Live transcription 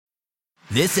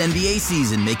This NBA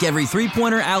season, make every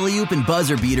three-pointer, alley-oop, and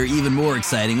buzzer beater even more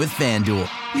exciting with FanDuel.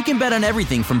 You can bet on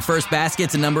everything from first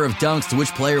basket to number of dunks to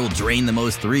which player will drain the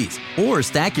most threes. Or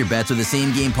stack your bets with a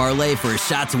same-game parlay for a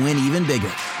shot to win even bigger.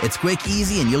 It's quick,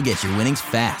 easy, and you'll get your winnings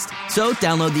fast. So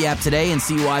download the app today and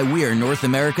see why we're North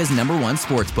America's #1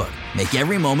 sportsbook. Make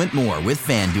every moment more with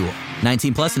FanDuel.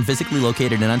 19 plus and physically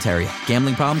located in Ontario.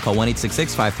 Gambling problem? Call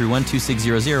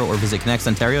 1-866-531-2600 or visit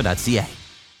connectsontario.ca.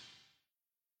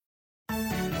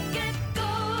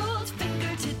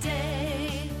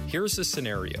 Here's the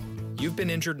scenario. You've been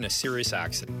injured in a serious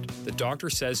accident. The doctor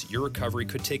says your recovery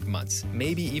could take months,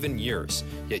 maybe even years,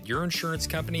 yet your insurance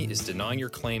company is denying your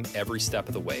claim every step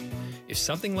of the way. If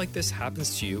something like this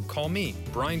happens to you, call me,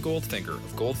 Brian Goldfinger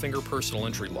of Goldfinger Personal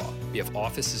Injury Law. We have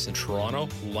offices in Toronto,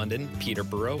 London,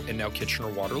 Peterborough, and now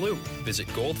Kitchener-Waterloo. Visit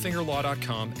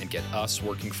goldfingerlaw.com and get us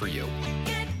working for you.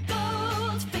 Get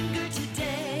Goldfinger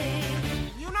today.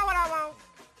 You know what I want?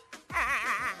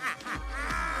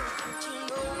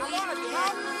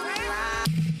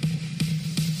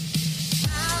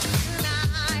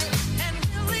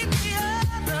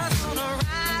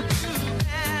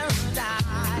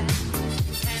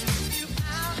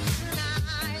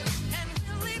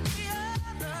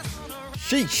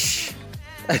 Sheesh.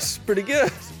 That's pretty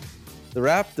good. The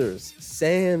Raptors,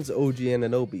 sans OG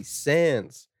Anunoby,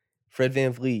 sans Fred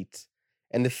VanVleet,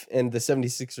 and the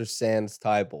 76ers sans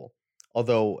Tybal.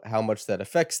 Although how much that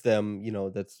affects them,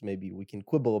 that's maybe we can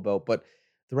quibble about. But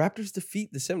the Raptors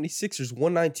defeat the 76ers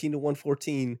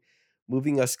 119-114,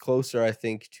 moving us closer, I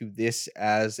think, to this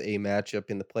as a matchup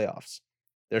in the playoffs.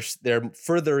 They're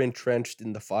further entrenched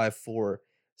in the 5-4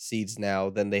 seeds now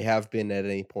than they have been at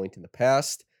any point in the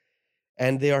past.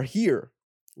 And they are here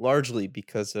largely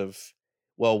because of,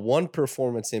 one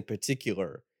performance in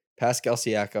particular. Pascal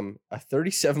Siakam, a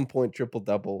 37-point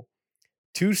triple-double,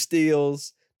 2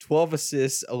 steals, 12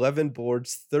 assists, 11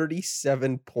 boards,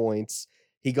 37 points.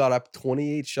 He got up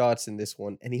 28 shots in this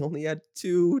one, and he only had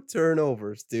 2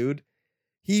 turnovers, dude.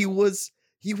 He was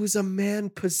a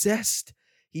man possessed.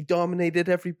 He dominated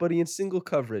everybody in single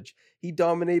coverage. He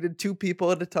dominated 2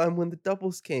 people at a time when the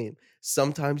doubles came.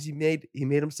 Sometimes he made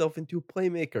himself into a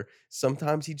playmaker.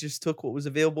 Sometimes he just took what was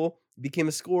available, became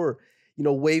a scorer.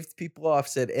 Waved people off,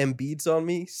 said, Embiid's on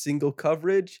me, single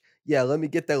coverage. Yeah, let me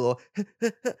get that little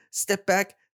step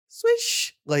back,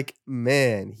 swish.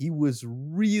 Man, he was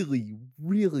really,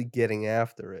 really getting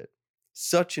after it.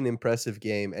 Such an impressive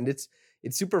game. And it's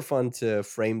super fun to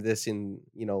frame this in,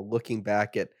 looking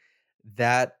back at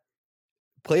that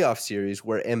playoff series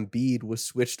where Embiid was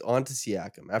switched onto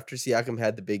Siakam. After Siakam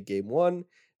had the big game 1,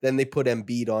 then they put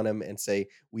Embiid on him and say,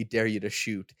 we dare you to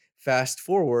shoot. Fast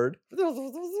forward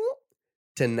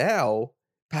to now,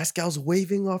 Pascal's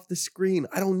waving off the screen.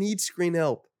 I don't need screen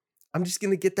help. I'm just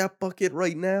going to get that bucket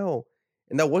right now.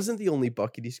 And that wasn't the only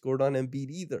bucket he scored on Embiid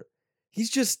either.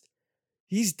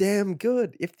 He's damn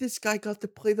good. If this guy got to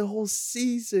play the whole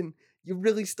season, you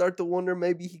really start to wonder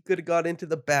maybe he could have got into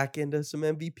the back end of some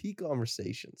MVP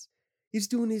conversations. He's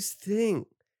doing his thing.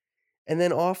 And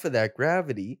then off of that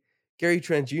gravity, Gary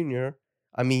Trent Jr.,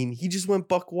 he just went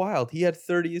buck wild. He had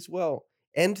 30 as well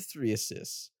and 3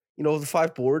 assists. The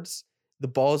 5 boards, the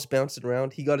ball is bouncing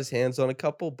around. He got his hands on a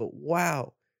couple, but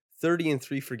wow, 30 and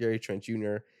 3 for Gary Trent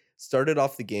Jr. Started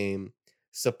off the game,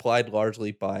 supplied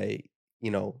largely by,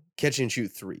 catch and shoot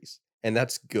threes. And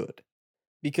that's good.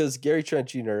 Because Gary Trent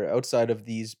Jr., outside of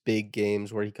these big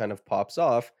games where he kind of pops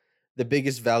off, the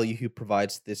biggest value he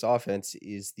provides to this offense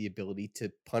is the ability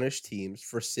to punish teams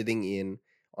for sitting in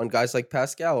on guys like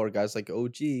Pascal or guys like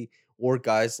OG or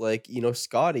guys like,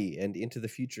 Scotty, and into the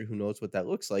future, who knows what that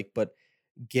looks like. But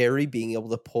Gary being able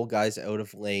to pull guys out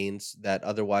of lanes that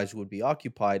otherwise would be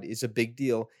occupied is a big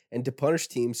deal. And to punish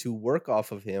teams who work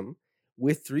off of him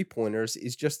with 3-pointers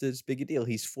is just as big a deal.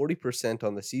 He's 40%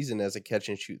 on the season as a catch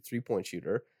and shoot 3-point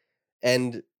shooter.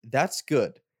 And that's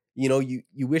good. You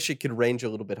wish it could range a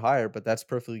little bit higher, but that's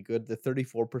perfectly good. The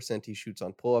 34% he shoots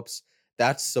on pull-ups,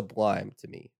 that's sublime to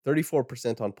me.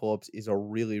 34% on pull-ups is a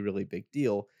really, really big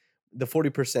deal. The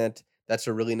 40%, that's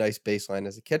a really nice baseline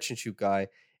as a catch and shoot guy.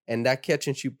 And that catch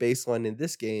and shoot baseline in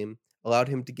this game allowed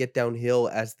him to get downhill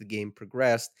as the game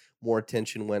progressed. More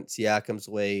attention went Siakam's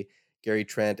way. Gary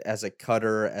Trent, as a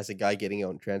cutter, as a guy getting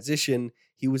out in transition,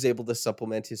 he was able to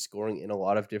supplement his scoring in a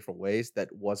lot of different ways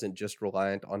that wasn't just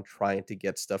reliant on trying to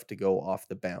get stuff to go off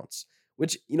the bounce,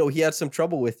 which, he had some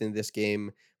trouble with in this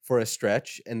game for a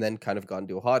stretch and then kind of got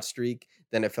into a hot streak.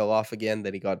 Then it fell off again.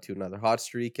 Then he got to another hot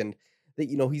streak. And,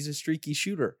 he's a streaky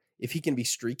shooter. If he can be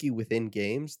streaky within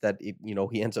games that,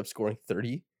 he ends up scoring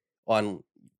 30 on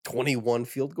 21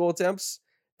 field goal attempts,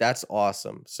 that's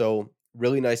awesome. So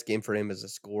really nice game for him as a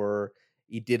scorer.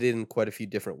 He did it in quite a few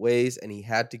different ways, and he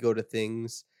had to go to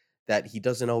things that he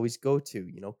doesn't always go to,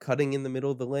 cutting in the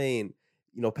middle of the lane,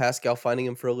 Pascal finding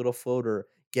him for a little floater,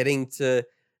 getting to,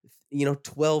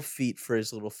 12 feet for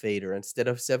his little fader instead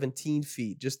of 17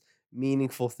 feet. Just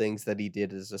meaningful things that he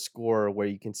did as a scorer where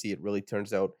you can see it really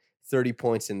turns out 30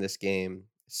 points in this game.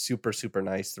 Super, super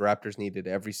nice. The Raptors needed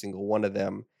every single one of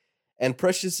them. And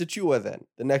Precious Achua, then,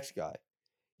 the next guy,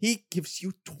 he gives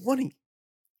you 20,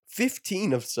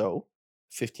 15 of so,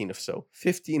 15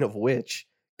 of which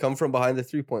come from behind the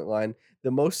 3-point line.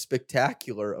 The most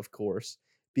spectacular, of course,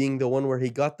 being the one where he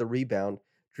got the rebound,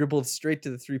 dribbled straight to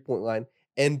the 3-point line,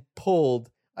 and pulled,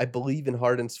 I believe, in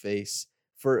Harden's face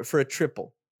for a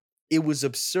triple. It was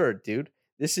absurd, dude.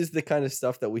 This is the kind of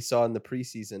stuff that we saw in the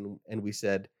preseason, and we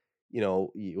said,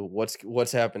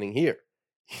 what's happening here?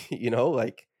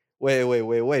 Like,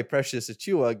 wait. Precious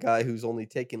Achua, a guy who's only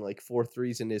taken like 4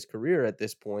 threes in his career at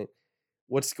this point.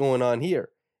 What's going on here?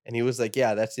 And he was like,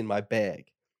 yeah, that's in my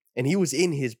bag. And he was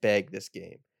in his bag this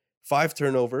game. 5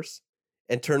 turnovers,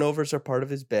 and turnovers are part of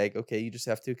his bag. Okay, you just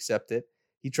have to accept it.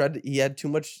 He had too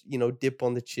much, dip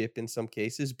on the chip in some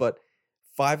cases, but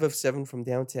 5 of 7 from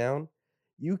downtown,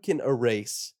 you can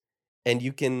erase, and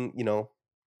you can,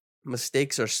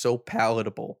 mistakes are so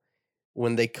palatable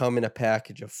when they come in a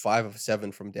package of 5 of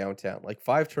 7 from downtown. Like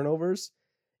 5 turnovers,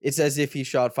 it's as if he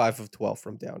shot 5 of 12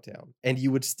 from downtown, and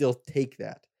you would still take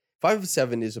that. 5 of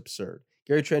 7 is absurd.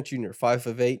 Gary Trent Jr., 5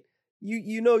 of 8.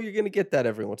 You know you're going to get that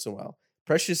every once in a while.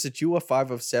 Precious Achua, 5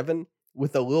 of 7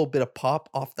 with a little bit of pop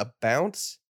off the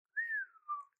bounce.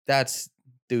 That's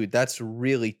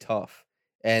really tough.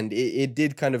 And it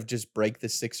did kind of just break the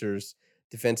Sixers'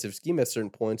 defensive scheme at certain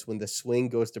points when the swing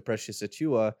goes to Precious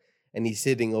Achua and he's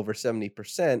hitting over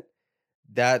 70%.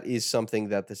 That is something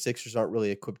that the Sixers aren't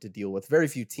really equipped to deal with. Very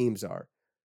few teams are.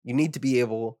 You need to be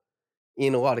able,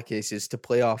 in a lot of cases, to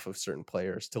play off of certain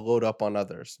players, to load up on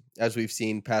others. As we've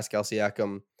seen, Pascal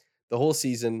Siakam the whole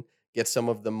season get some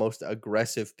of the most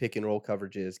aggressive pick and roll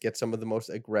coverages, get some of the most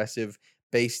aggressive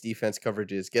base defense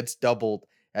coverages, gets doubled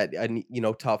at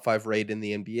top 5 rate in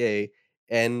the NBA,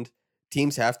 and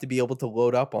teams have to be able to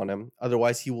load up on him.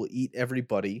 Otherwise, he will eat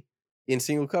everybody in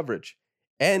single coverage.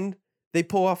 And they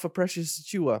pull off a Precious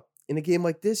Achua. In a game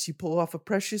like this, you pull off a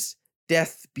Precious,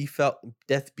 death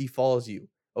befalls you.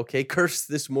 Okay, curse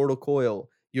this mortal coil.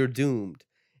 You're doomed.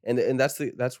 And that's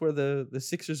where the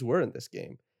Sixers were in this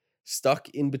game. Stuck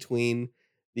in between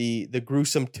the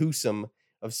gruesome twosome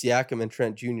of Siakam and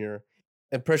Trent Jr.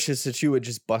 and Precious Achua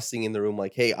just busting in the room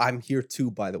like, hey, I'm here too,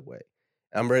 by the way.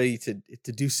 I'm ready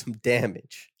to do some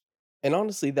damage. And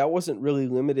honestly, that wasn't really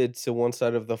limited to one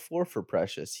side of the floor for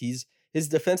Precious. His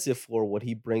defensive floor, what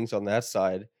he brings on that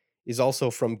side, is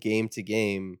also from game to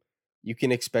game. You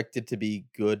can expect it to be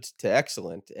good to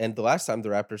excellent. And the last time the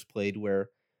Raptors played where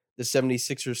the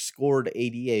 76ers scored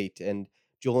 88 and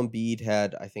Joel Embiid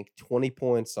had, I think, 20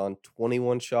 points on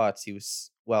 21 shots.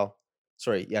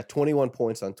 21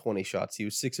 points on 20 shots. He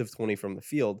was 6 of 20 from the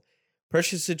field.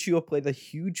 Precious Achua played a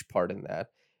huge part in that.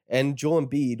 And Joel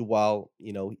Embiid, while,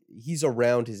 he's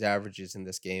around his averages in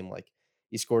this game, like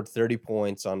he scored 30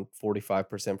 points on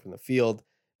 45% from the field.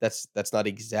 That's not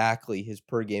exactly his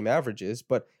per game averages,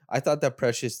 but I thought that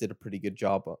Precious did a pretty good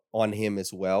job on him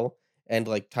as well. And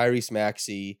like Tyrese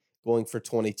Maxey going for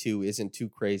 22 isn't too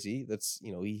crazy. That's,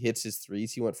 he hits his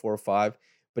threes. He went 4 or 5.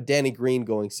 But Danny Green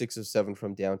going 6 of 7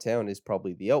 from downtown is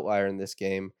probably the outlier in this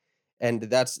game. And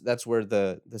that's where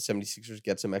the 76ers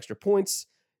get some extra points.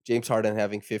 James Harden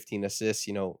having 15 assists,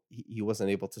 he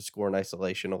wasn't able to score in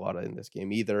isolation a lot in this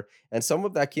game either. And some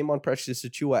of that came on Precious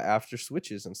Achua after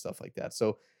switches and stuff like that.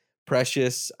 So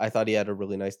Precious, I thought he had a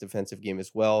really nice defensive game as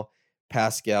well.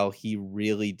 Pascal, he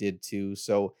really did too.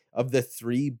 So of the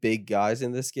 3 big guys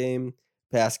in this game,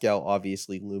 Pascal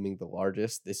obviously looming the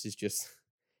largest. This is just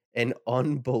an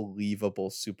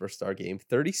unbelievable superstar game.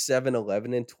 37,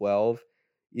 11, and 12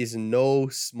 is no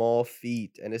small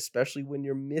feat. And especially when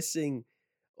you're missing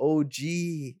OG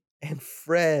and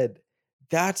Fred.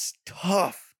 That's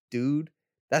tough, dude.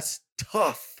 That's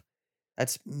tough.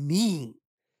 That's mean.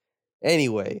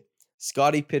 Anyway,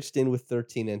 Scotty pitched in with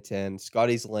 13 and 10.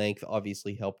 Scotty's length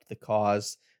obviously helped the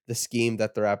cause, the scheme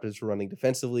that the Raptors were running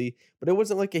defensively, but it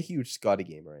wasn't like a huge Scotty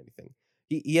game or anything.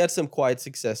 He had some quiet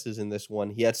successes in this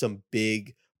one. He had some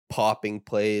big popping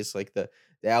plays like the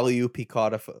alley-oop he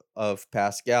caught of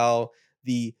Pascal,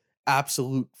 the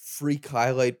absolute freak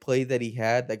highlight play that he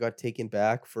had that got taken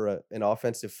back for an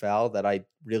offensive foul that I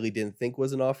really didn't think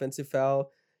was an offensive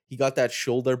foul. He got that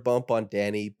shoulder bump on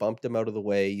Danny, bumped him out of the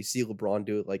way. You see LeBron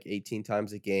do it like 18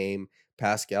 times a game.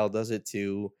 Pascal does it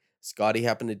too. Scotty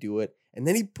happened to do it. And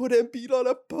then he put Embiid on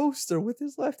a poster with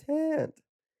his left hand.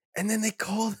 And then they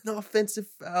called an offensive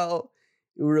foul.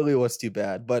 It really was too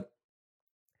bad. But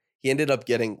he ended up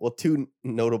getting, well, two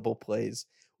notable plays.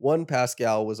 One,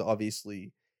 Pascal was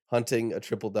obviously hunting a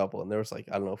triple-double, and there was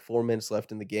 4 minutes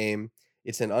left in the game.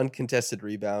 It's an uncontested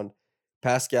rebound.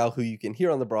 Pascal, who you can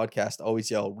hear on the broadcast, always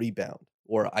yell rebound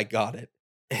or I got it.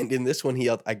 And in this one, he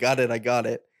yelled, I got it, I got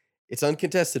it. It's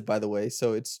uncontested, by the way,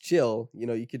 so it's chill.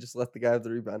 You could just let the guy have the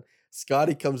rebound.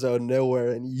 Scotty comes out of nowhere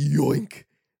and yoink,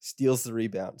 steals the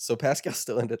rebound. So Pascal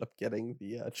still ended up getting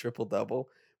the triple-double,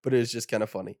 but it was just kind of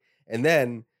funny. And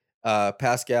then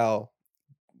Pascal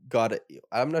got it.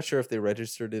 I'm not sure if they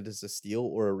registered it as a steal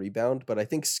or a rebound, but I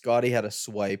think Scotty had a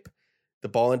swipe. The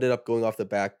ball ended up going off the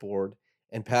backboard,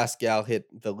 and Pascal hit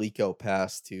the leak out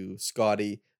pass to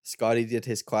Scotty. Scotty did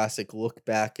his classic look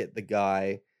back at the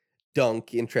guy,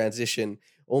 dunk in transition.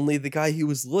 Only the guy he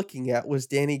was looking at was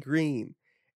Danny Green.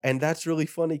 And that's really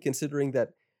funny considering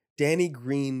that Danny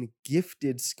Green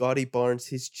gifted Scotty Barnes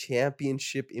his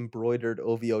championship embroidered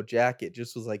OVO jacket.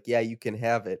 Just was like, yeah, you can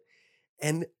have it.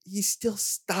 And he still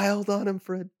styled on him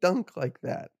for a dunk like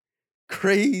that.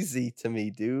 Crazy to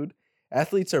me, dude.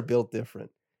 Athletes are built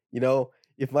different.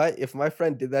 If my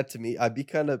friend did that to me, I'd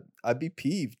be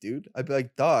peeved, dude. I'd be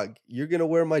like, dog, you're gonna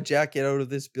wear my jacket out of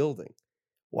this building.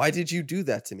 Why did you do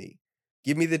that to me?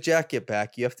 Give me the jacket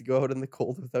back. You have to go out in the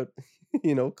cold without,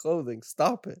 clothing.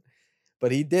 Stop it.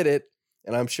 But he did it,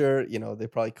 and I'm sure, they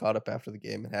probably caught up after the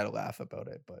game and had a laugh about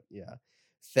it. But yeah,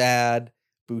 Thad,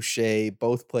 Boucher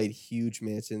both played huge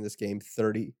minutes in this game.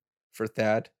 30 for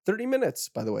Thad. 30 minutes,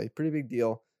 by the way. Pretty big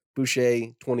deal. Boucher,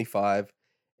 25.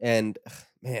 And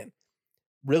man,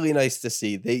 really nice to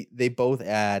see. They both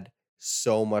add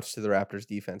so much to the Raptors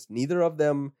defense. Neither of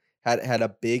them had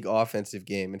a big offensive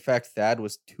game. In fact, Thad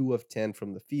was 2 of 10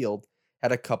 from the field,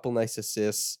 had a couple nice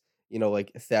assists,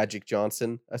 like Thagic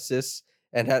Johnson assists,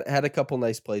 and had a couple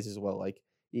nice plays as well. Like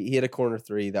he hit a corner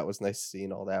three. That was nice to see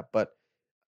and all that. But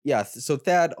yeah, so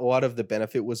Thad, a lot of the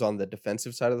benefit was on the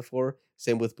defensive side of the floor.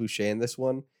 Same with Boucher in this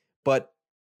one. But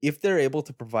if they're able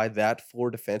to provide that floor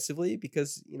defensively,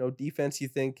 because, defense, you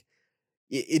think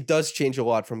it does change a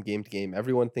lot from game to game.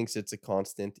 Everyone thinks it's a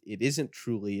constant. It isn't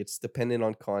truly. It's dependent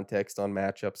on context, on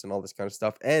matchups, and all this kind of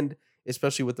stuff. And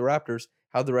especially with the Raptors,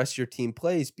 how the rest of your team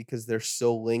plays, because they're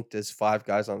so linked as 5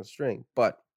 guys on a string.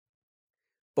 But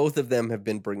both of them have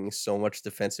been bringing so much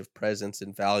defensive presence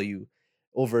and value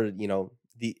over,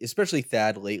 especially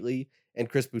Thad lately, and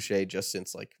Chris Boucher just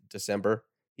since December.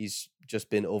 He's just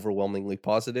been overwhelmingly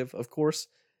positive, of course.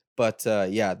 But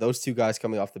yeah, those two guys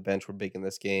coming off the bench were big in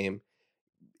this game.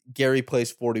 Gary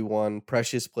plays 41,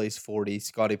 Precious plays 40,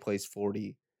 Scotty plays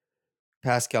 40,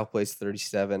 Pascal plays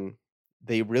 37.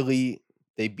 They beat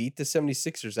the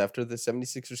 76ers after the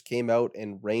 76ers came out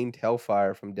and rained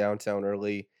hellfire from downtown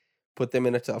early, put them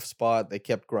in a tough spot. They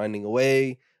kept grinding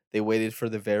away. They waited for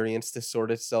the variance to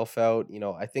sort itself out.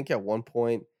 I think at one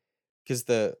point, because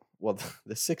the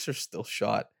Sixers still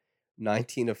shot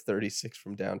 19 of 36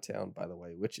 from downtown, by the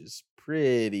way, which is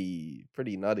pretty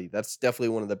nutty. That's definitely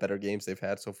one of the better games they've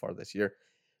had so far this year.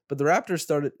 But the Raptors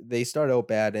started out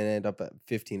bad and ended up at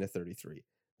 15 to 33.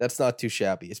 That's not too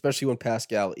shabby, especially when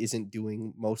Pascal isn't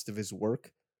doing most of his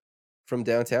work from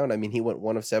downtown. I mean, he went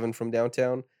 1 of 7 from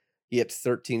downtown. He had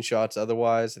 13 shots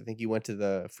otherwise. I think he went to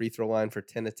the free throw line for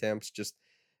 10 attempts, just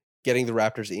getting the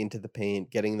Raptors into the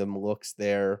paint, getting them looks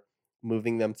there,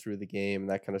 moving them through the game,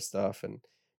 that kind of stuff. And,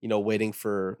 waiting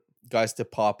for guys to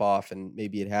pop off, and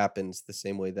maybe it happens the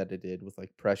same way that it did with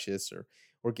Precious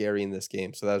or Gary in this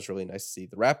game. So that was really nice to see.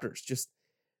 The Raptors just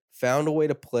found a way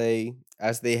to play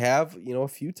as they have, a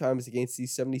few times against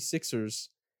these 76ers.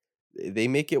 They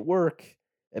make it work,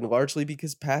 and largely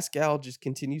because Pascal just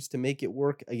continues to make it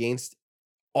work against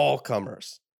all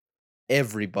comers,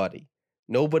 everybody.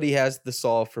 Nobody has the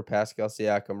solve for Pascal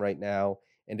Siakam right now,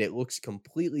 and it looks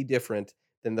completely different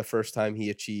than the first time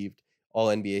he achieved all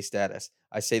NBA status.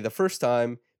 I say the first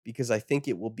time because I think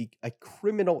it will be a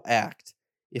criminal act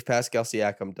if Pascal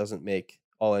Siakam doesn't make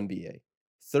all NBA.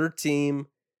 Third team,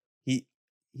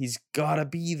 he's got to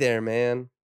be there, man.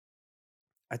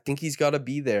 I think he's got to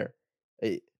be there.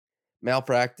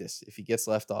 Malpractice if he gets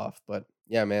left off. But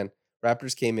yeah, man,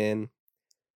 Raptors came in,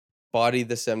 bodied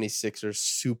the 76ers.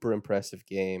 Super impressive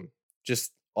game.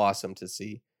 Just awesome to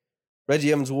see.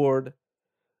 Reggie Evans-Ward,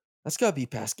 that's got to be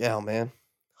Pascal, man.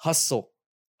 Hustle.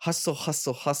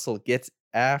 Gets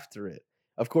after it.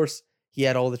 Of course, he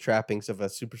had all the trappings of a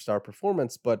superstar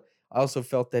performance, but I also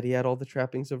felt that he had all the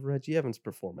trappings of Reggie Evans'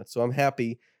 performance. So I'm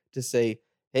happy to say,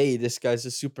 hey, this guy's a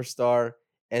superstar,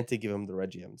 and to give him the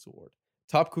Reggie Evans Award.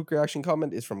 Top quick reaction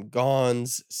comment is from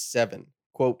Gons7.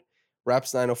 Quote,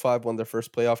 Raps 905 won their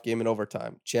first playoff game in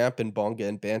overtime. Champ and Bonga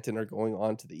and Banton are going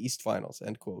on to the East Finals,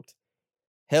 end quote.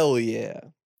 Hell yeah.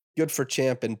 Good for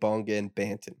Champ and Bonga and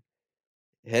Banton.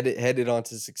 Headed on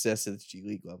to success at the G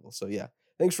League level. So yeah,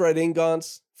 thanks for writing in,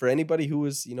 Gons. For anybody who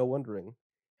was, wondering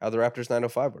how the Raptors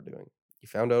 905 were doing, you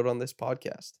found out on this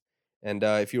podcast. And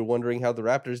if you're wondering how the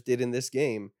Raptors did in this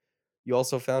game, you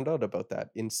also found out about that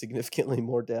in significantly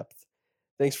more depth.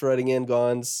 Thanks for writing in,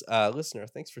 Gons. Listener,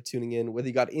 thanks for tuning in, whether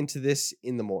you got into this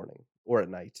in the morning or at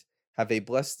night. Have a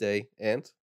blessed day, and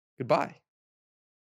goodbye.